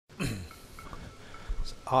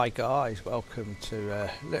Hi guys, welcome to a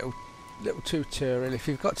little tutorial. If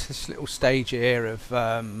you've got to this little stage here of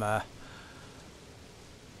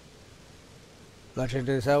Legend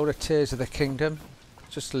of Zelda Tears of the Kingdom,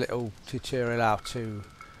 just a little tutorial how to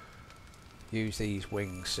use these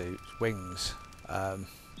wings. So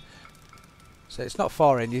it's not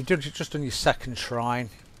far in. You've just done your second shrine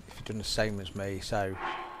if you've done the same as me. So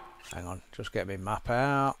hang on, just get my map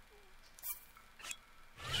out.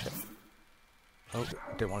 Oh,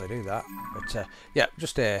 didn't want to do that, but yeah,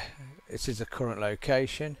 just here. This is the current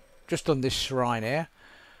location. Just on this shrine here,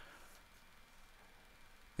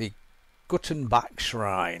 the Guttenbach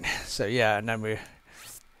Shrine. So yeah, and then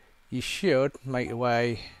you should make your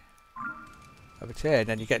way over to here, and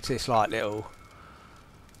then you get to this like little.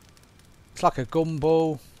 It's like a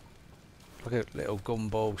gumball, like a little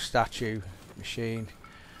gumball statue machine.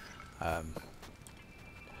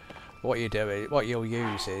 What you'll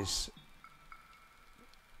use is.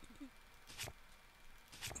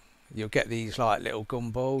 You'll get these like little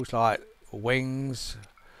gumballs, like wings.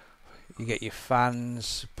 You get your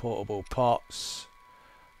fans, portable pots,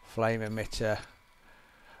 flame emitter,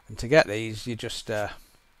 and to get these, you just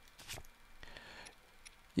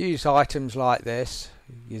use items like this: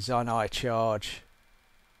 your Zonai charge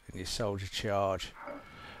and your soldier charge,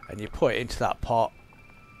 and you put it into that pot.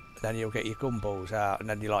 Then you'll get your gumballs out, and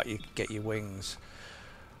then you get your wings.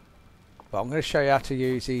 But I'm going to show you how to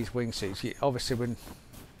use these wingsuits. Obviously,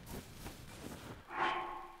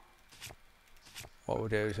 what we'll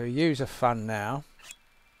do is we'll use a fan now.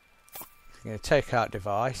 We're going to take out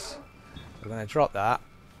device. We're going to drop that.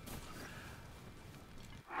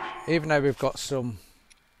 Even though we've got some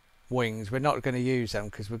wings, we're not going to use them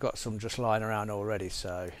because we've got some just lying around already.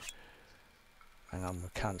 So hang on,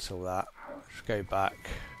 we'll cancel that. Just go back.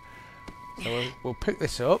 So we'll pick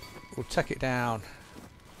this up. We'll take it down.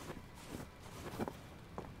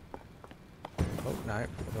 Oh no,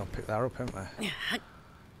 we're going to pick that up, haven't we?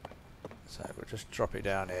 So we'll just drop it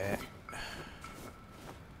down here.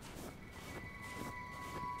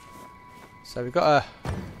 So we've got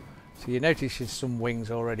so you notice there's some wings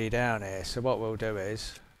already down here. So what we'll do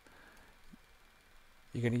is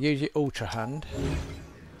you're going to use your ultra hand.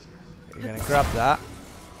 You're going to grab that.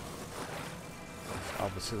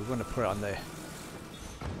 Obviously we want to put it on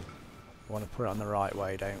the right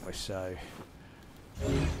way, don't we? So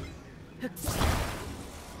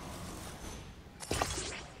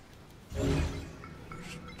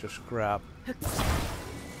just grab.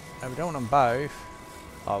 No, we don't want them both.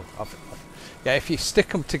 Oh, yeah, if you stick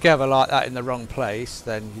them together like that in the wrong place,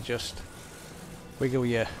 then you just wiggle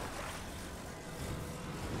your.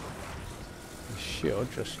 You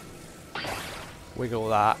should just wiggle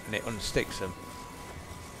that, and it unsticks them.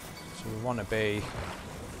 So we want to be.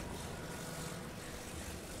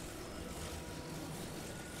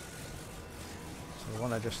 So we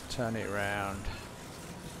want to just turn it around.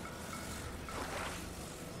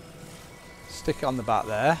 Stick it on the back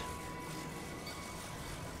there.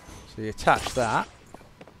 So you attach that.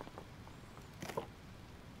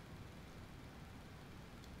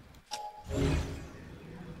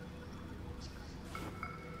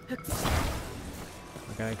 We're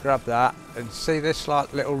going to grab that and see this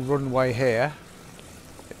like little runway here.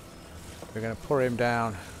 We're going to put him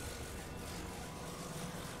down.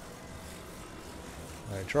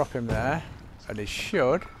 We're going to drop him there, and he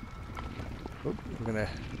should. We're going to.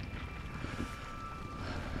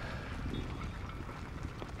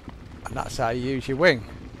 And that's how you use your wing.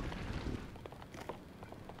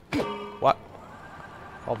 What?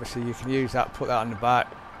 Obviously you can use that, put that on the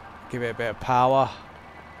back, give it a bit of power.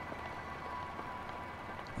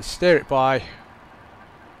 You steer it by,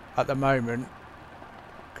 at the moment,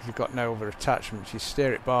 because you've got no other attachments, you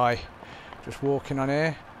steer it by just walking on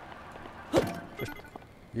here. Just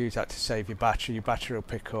use that to save your battery will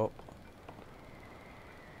pick up.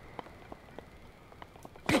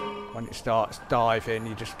 When it starts diving,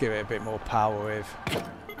 you just give it a bit more power with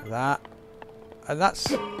that, and that's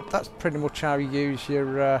pretty much how you use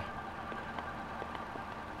your.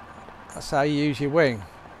 That's how you use your wing.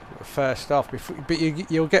 First off, but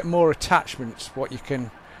you'll get more attachments. What you can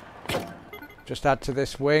just add to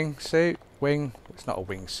this wing suit. Wing. It's not a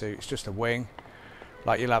wing suit. It's just a wing.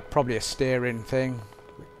 Like you'll have probably a steering thing,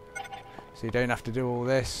 so you don't have to do all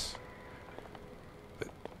this. But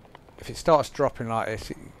if it starts dropping like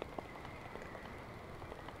this.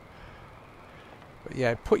 But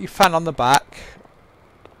yeah, put your fan on the back.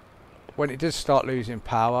 When it does start losing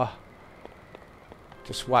power,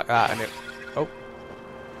 just whack that and it. Oh,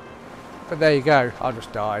 but there you go. I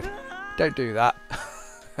just died. Don't do that.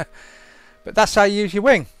 But that's how you use your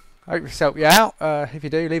wing. hope this helped you out. If you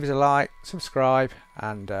do, leave us a like, subscribe,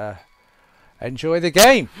 and enjoy the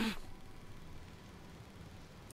game.